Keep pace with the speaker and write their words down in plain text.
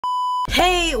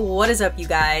Hey, what is up you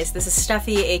guys? This is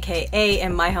Steffi, aka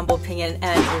In My Humble Opinion,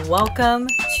 and welcome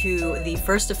to the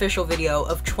first official video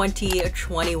of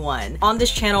 2021. On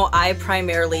this channel, I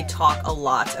primarily talk a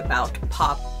lot about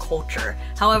pop culture.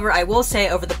 However, I will say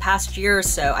over the past year or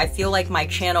so, I feel like my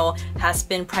channel has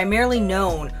been primarily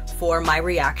known for my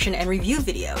reaction and review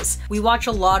videos. We watch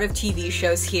a lot of TV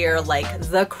shows here like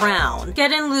The Crown,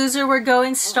 Get In Loser, We're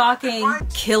Going Stalking,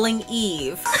 Killing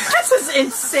Eve. This is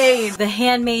insane. The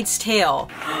Handmaid's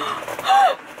Tale.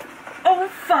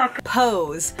 Oh fuck.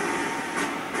 Pose.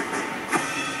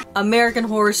 American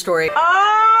Horror Story.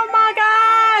 Oh my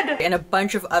god! And a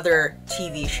bunch of other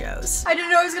TV shows. I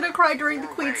didn't know I was gonna cry during the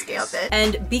Queen's Gambit.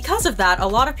 And because of that, a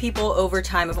lot of people over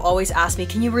time have always asked me,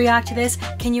 can you react to this?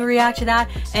 Can you react to that?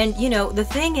 And you know, the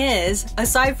thing is,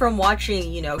 aside from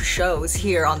watching, you know, shows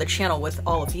here on the channel with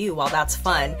all of you, while that's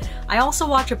fun, I also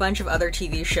watch a bunch of other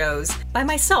TV shows by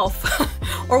myself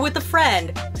or with a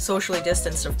friend, socially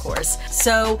distanced of course.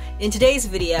 So in today's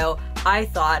video, I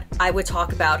thought I would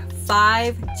talk about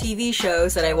 5 TV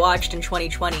shows that I watched in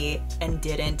 2020 and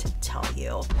didn't tell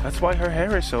you. That's why her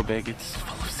hair is so big, it's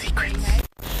full of secrets.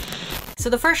 So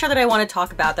the first show that I want to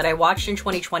talk about that I watched in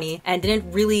 2020 and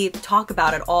didn't really talk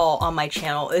about at all on my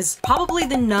channel is probably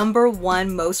the #1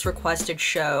 most requested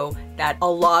show that a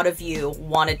lot of you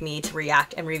wanted me to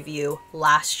react and review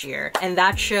last year. And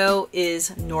that show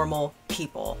is Normal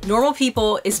People. Normal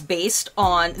People is based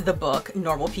on the book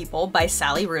Normal People by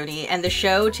Sally Rooney, and the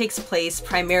show takes place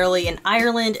primarily in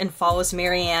Ireland and follows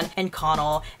Marianne and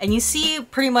Connell, and you see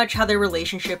pretty much how their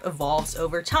relationship evolves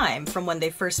over time, from when they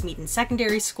first meet in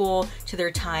secondary school to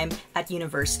their time at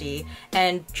university,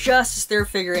 and just as they're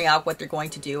figuring out what they're going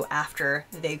to do after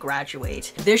they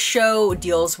graduate. This show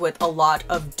deals with a lot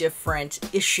of different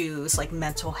issues like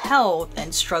mental health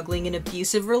and struggling in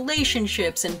abusive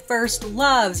relationships and first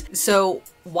loves. So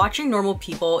watching Normal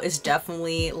People is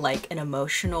definitely like an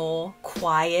emotional,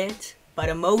 quiet, but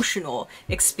emotional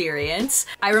experience.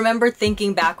 I remember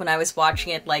thinking back when I was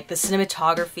watching it, like the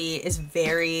cinematography is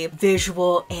very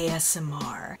visual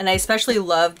ASMR. And I especially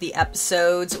love the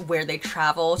episodes where they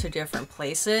travel to different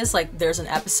places. Like there's an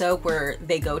episode where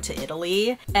they go to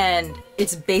Italy and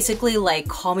it's basically like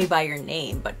Call Me By Your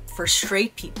Name, but for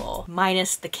straight people,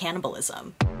 minus the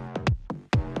cannibalism.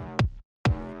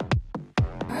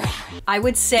 I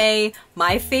would say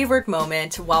my favorite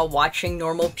moment while watching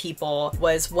Normal People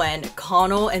was when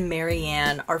Connell and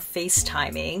Marianne are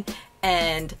FaceTiming,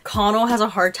 and Connell has a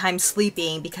hard time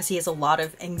sleeping because he has a lot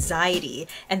of anxiety,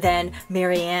 and then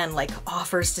Marianne like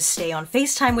offers to stay on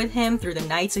FaceTime with him through the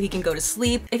night so he can go to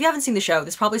sleep. If you haven't seen the show,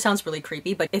 this probably sounds really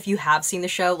creepy, but if you have seen the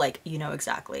show, like, you know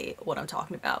exactly what I'm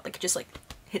talking about. Like, it just like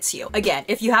hits you. Again,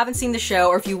 if you haven't seen the show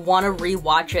or if you want to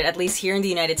rewatch it, at least here in the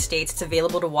United States, it's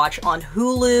available to watch on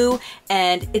Hulu,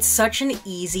 and it's such an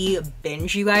easy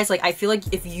binge, you guys. Like, I feel like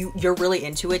if you're really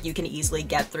into it, you can easily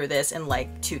get through this in like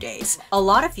 2 days. A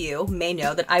lot of you may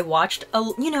know that I watched a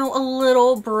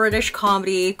little British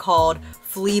comedy called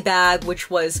Fleabag, which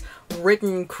was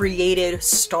written, created,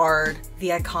 starred the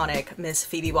iconic Miss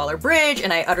Phoebe Waller-Bridge,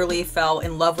 and I utterly fell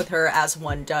in love with her, as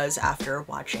one does after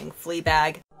watching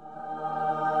Fleabag.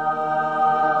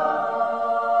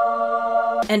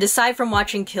 And aside from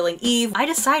watching Killing Eve, I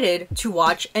decided to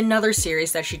watch another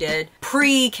series that she did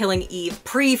pre-Killing Eve,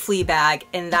 pre-Fleabag,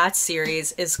 and that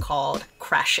series is called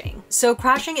Crashing. So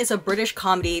Crashing is a British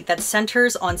comedy that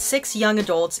centers on 6 young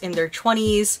adults in their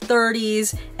 20s,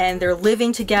 30s, and they're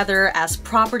living together as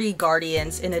property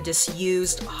guardians in a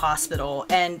disused hospital.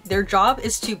 And their job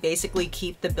is to basically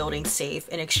keep the building safe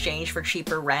in exchange for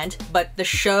cheaper rent, but the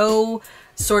show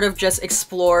sort of just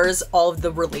explores all of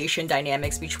the relation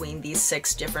dynamics between these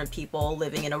 6 different people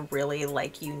living in a really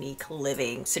like unique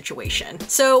living situation.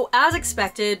 So as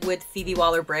expected with Phoebe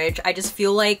Waller-Bridge, I just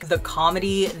feel like the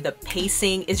comedy, the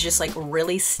pacing is just like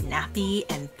really snappy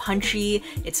and punchy.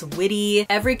 It's witty.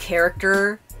 Every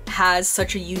character has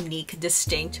such a unique,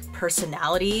 distinct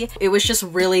personality. It was just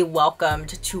really welcomed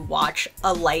to watch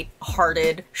a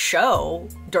light-hearted show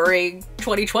during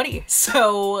 2020.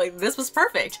 So this was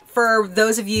perfect. For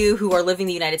those of you who are living in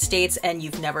the United States and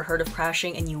you've never heard of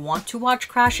Crashing and you want to watch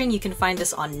Crashing, you can find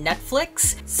this on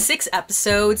Netflix. 6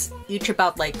 episodes, each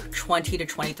about like 20 to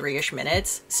 23-ish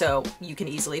minutes. So you can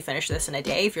easily finish this in a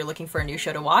day if you're looking for a new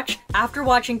show to watch. After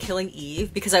watching Killing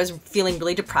Eve, because I was feeling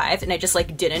really deprived and I just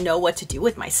like didn't know what to do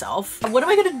with myself, what am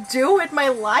I gonna do with my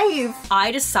life?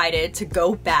 I decided to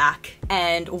go back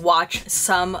and watch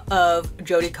some of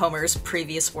Jodie Comer's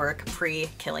previous work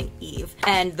pre-Killing Eve.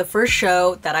 And the first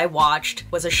show that I watched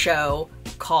was a show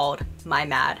called My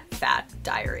Mad Fat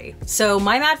Diary. So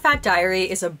My Mad Fat Diary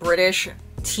is a British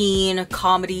teen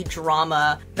comedy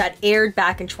drama that aired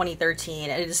back in 2013,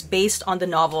 and it is based on the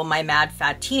novel My Mad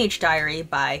Fat Teenage Diary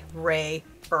by Ray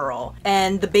Earl.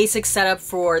 And the basic setup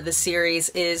for the series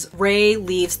is Ray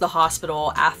leaves the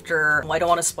hospital after, well, I don't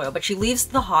want to spoil, but she leaves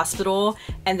the hospital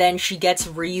and then she gets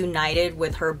reunited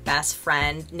with her best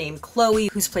friend named Chloe,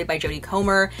 who's played by Jodie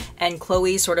Comer, and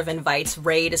Chloe sort of invites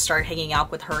Ray to start hanging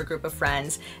out with her group of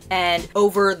friends. And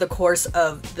over the course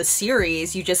of the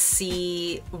series, you just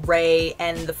see Ray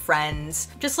and the friends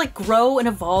just like grow and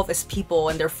evolve as people,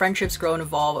 and their friendships grow and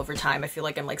evolve over time. I feel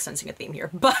like I'm like sensing a theme here,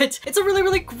 but it's a really,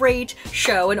 really great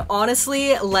show. And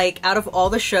honestly, like out of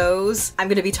all the shows I'm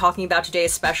gonna be talking about today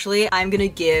especially, I'm gonna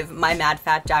give My Mad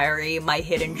Fat Diary my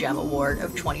Hidden Gem Award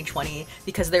of 2020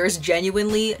 because there is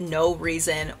genuinely no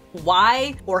reason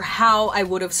why or how I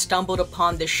would have stumbled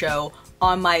upon this show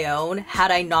on my own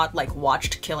had I not like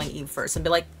watched Killing Eve first and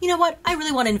be like, you know what, I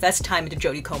really want to invest time into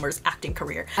Jodie Comer's acting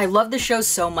career. I love the show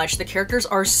so much. The characters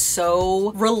are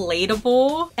so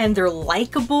relatable and they're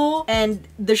likable, and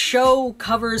the show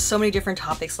covers so many different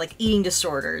topics like eating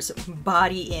disorders,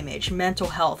 body image, mental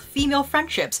health, female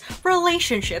friendships,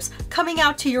 relationships, coming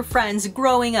out to your friends,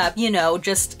 growing up, you know,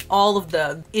 just all of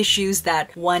the issues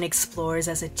that one explores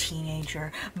as a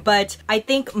teenager. But I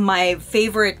think my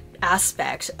favorite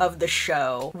aspect of the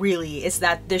show really is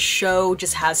that this show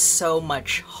just has so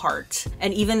much heart.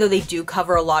 And even though they do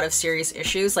cover a lot of serious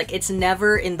issues, like it's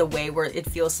never in the way where it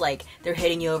feels like they're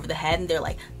hitting you over the head and they're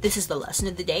like, this is the lesson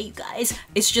of the day, you guys.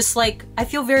 It's just like, I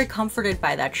feel very comforted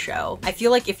by that show. I feel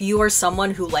like if you are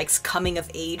someone who likes coming of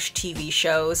age TV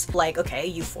shows like, okay,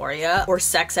 Euphoria or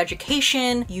Sex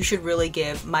Education, you should really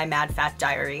give My Mad Fat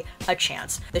Diary a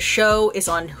chance. The show is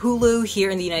on Hulu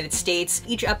here in the United States.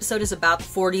 Each episode is about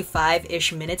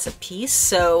 45-ish minutes a piece.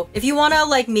 So if you want to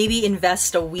like maybe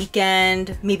invest a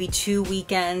weekend, maybe 2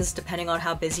 weekends, depending on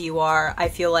how busy you are, I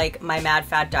feel like My Mad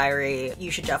Fat Diary,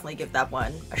 you should definitely give that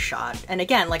one a shot. And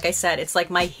again, like I said, it's like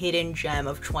my hidden gem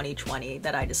of 2020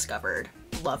 that I discovered.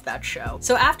 Love that show.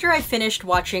 So after I finished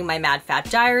watching My Mad Fat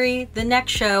Diary, the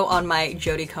next show on my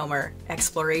Jodie Comer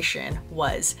exploration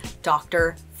was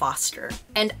Dr. Foster.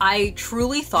 And I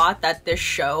truly thought that this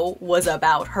show was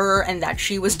about her and that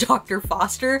she was Dr.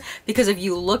 Foster, because if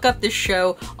you look up this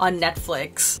show on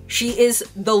Netflix, she is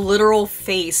the literal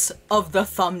face of the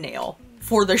thumbnail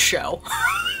for the show.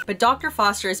 But Dr.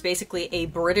 Foster is basically a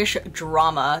British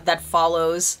drama that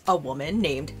follows a woman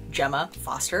named Gemma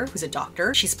Foster, who's a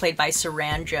doctor. She's played by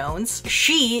Saran Jones.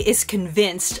 She is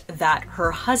convinced that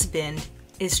her husband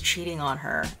is cheating on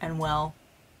her, and well,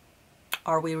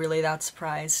 are we really that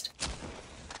surprised?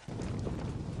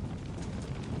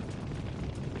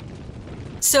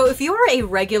 So if you are a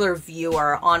regular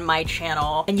viewer on my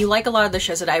channel and you like a lot of the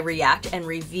shows that I react and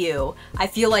review, I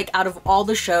feel like out of all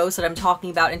the shows that I'm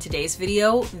talking about in today's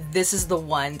video, this is the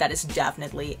one that is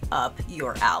definitely up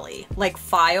your alley. Like,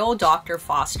 file Dr.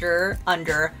 Foster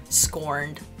under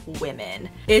Scorned Women.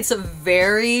 It's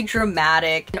very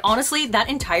dramatic, and honestly that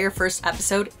entire first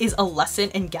episode is a lesson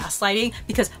in gaslighting,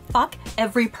 because fuck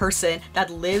every person that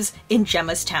lives in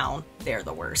Gemma's town. They're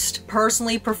the worst.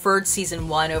 Personally preferred season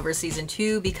 1 over season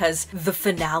 2 because the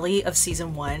finale of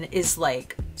season 1 is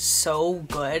like so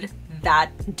good.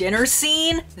 That dinner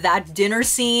scene,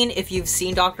 if you've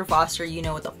seen Dr. Foster, you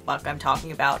know what the fuck I'm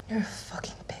talking about. You're a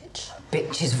fucking bitch.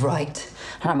 Bitch is right.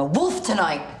 And I'm a wolf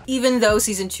tonight. Even though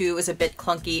season 2 is a bit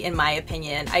clunky in my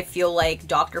opinion, I feel like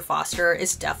Dr. Foster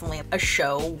is definitely a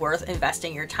show worth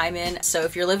investing your time in. So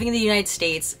if you're living in the United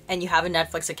States and you have a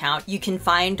Netflix account, you can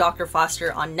find Dr.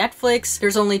 Foster on Netflix.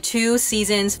 There's only 2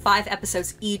 seasons, 5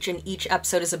 episodes each, and each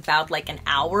episode is about like an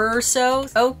hour or so.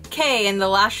 Okay, and the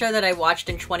last show that I watched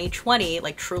in 2020,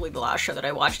 like truly the last show that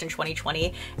I watched in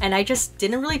 2020, and I just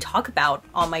didn't really talk about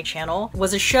on my channel,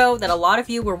 was a show that a lot of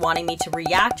you were wanting me to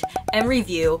react and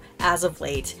review as of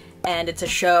late, and it's a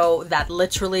show that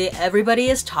literally everybody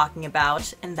is talking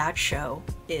about, and that show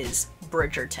is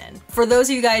Bridgerton. For those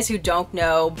of you guys who don't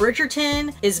know,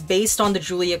 Bridgerton is based on the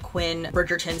Julia Quinn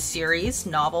Bridgerton series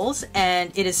novels,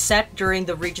 and it is set during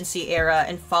the Regency era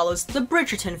and follows the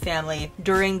Bridgerton family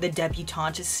during the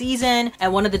debutante season,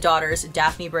 and one of the daughters,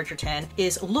 Daphne Bridgerton,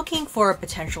 is looking for a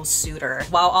potential suitor.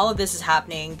 While all of this is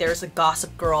happening, there's a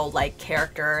Gossip Girl-like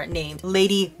character named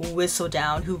Lady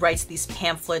Whistledown who writes these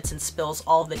pamphlets and spills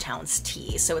all of the town's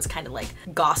tea, so it's kind of like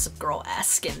Gossip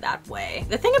Girl-esque in that way.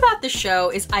 The thing about this show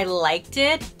is I liked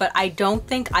it, but I don't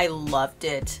think I loved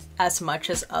it as much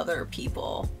as other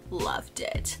people loved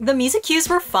it. The music cues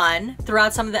were fun.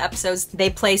 Throughout some of the episodes, they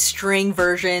play string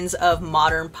versions of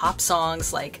modern pop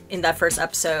songs. Like in that first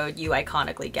episode, you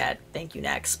iconically get Thank You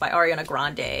Next by Ariana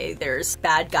Grande. There's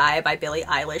Bad Guy by Billie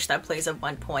Eilish that plays at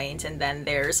one point, and then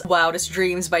there's Wildest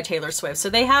Dreams by Taylor Swift. So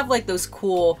they have like those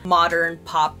cool modern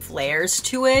pop flares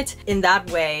to it. In that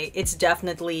way, it's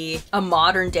definitely a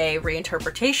modern day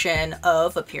reinterpretation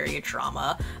of a period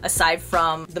drama. Aside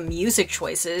from the music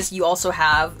choices, you also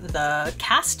have the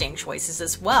casting choices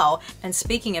as well. And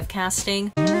speaking of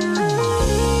casting,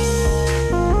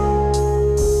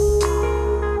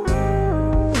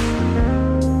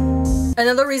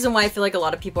 another reason why I feel like a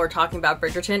lot of people are talking about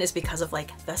Bridgerton is because of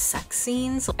like the sex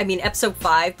scenes. I mean episode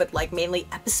 5, but like mainly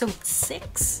episode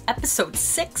 6. Episode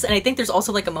 6, and I think there's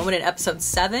also like a moment in episode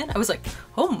 7. I was like,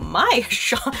 oh my,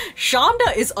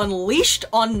 Shonda is unleashed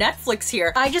on Netflix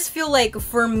here. I just feel like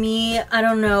for me, I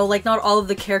don't know, like not all of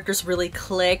the characters really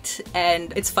clicked,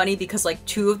 and it's funny because like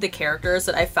 2 of the characters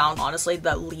that I found honestly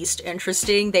the least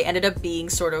interesting, they ended up being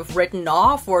sort of written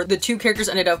off, or the 2 characters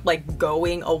ended up like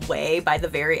going away by the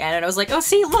very end, and I was like, oh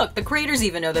see, look, the creators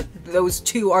even know that those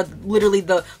 2 are literally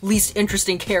the least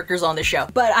interesting characters on the show.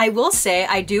 But I will say,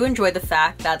 I do enjoy the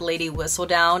fact that Lady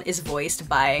Whistledown is voiced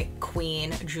by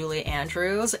Queen Julie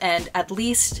Andrews, and at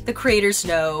least the creators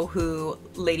know who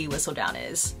Lady Whistledown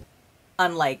is,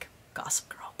 unlike Gossip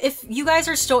Girl. If you guys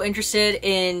are still interested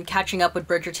in catching up with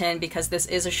Bridgerton, because this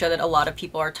is a show that a lot of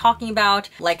people are talking about,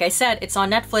 like I said, it's on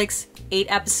Netflix, 8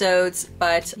 episodes,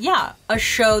 but yeah, a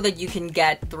show that you can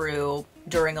get through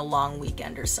during a long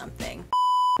weekend or something.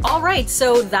 Alright,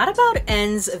 so that about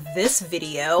ends this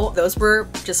video. Those were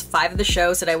just 5 of the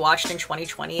shows that I watched in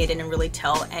 2020. I didn't really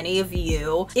tell any of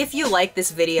you. If you like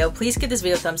this video, please give this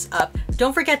video a thumbs up.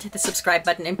 Don't forget to hit the subscribe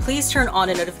button, and please turn on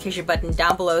the notification button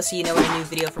down below so you know when a new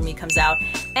video from me comes out.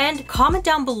 And comment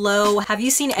down below, have you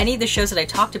seen any of the shows that I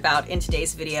talked about in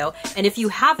today's video? And if you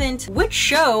haven't, which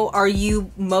show are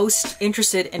you most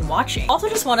interested in watching? Also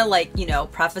just want to like, you know,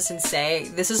 preface and say,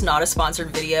 this is not a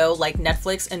sponsored video. Like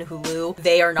Netflix and Hulu,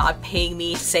 they are not paying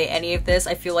me to say any of this.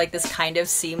 I feel like this kind of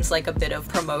seems like a bit of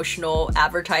promotional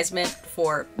advertisement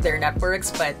for their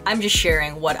networks, but I'm just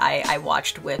sharing what I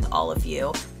watched with all of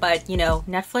you. But you know,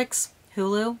 Netflix,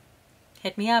 Hulu,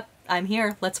 hit me up. I'm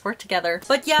here, let's work together.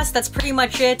 But yes, that's pretty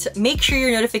much it. Make sure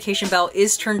your notification bell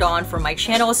is turned on for my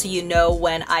channel so you know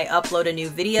when I upload a new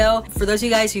video. For those of you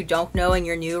guys who don't know and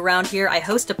you're new around here, I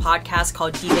host a podcast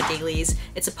called Diva Dailies.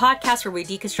 It's a podcast where we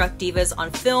deconstruct divas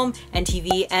on film and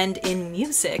TV and in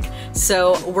music.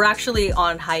 So we're actually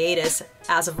on hiatus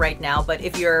as of right now, but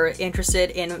if you're interested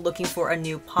in looking for a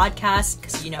new podcast,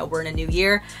 because you know we're in a new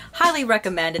year, highly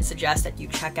recommend and suggest that you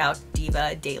check out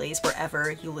Diva Dailies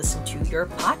wherever you listen to your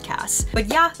podcasts. But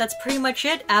yeah, that's pretty much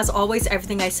it. As always,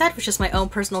 everything I said was just my own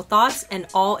personal thoughts and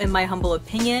all in my humble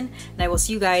opinion, and I will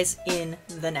see you guys in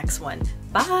the next one.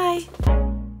 Bye!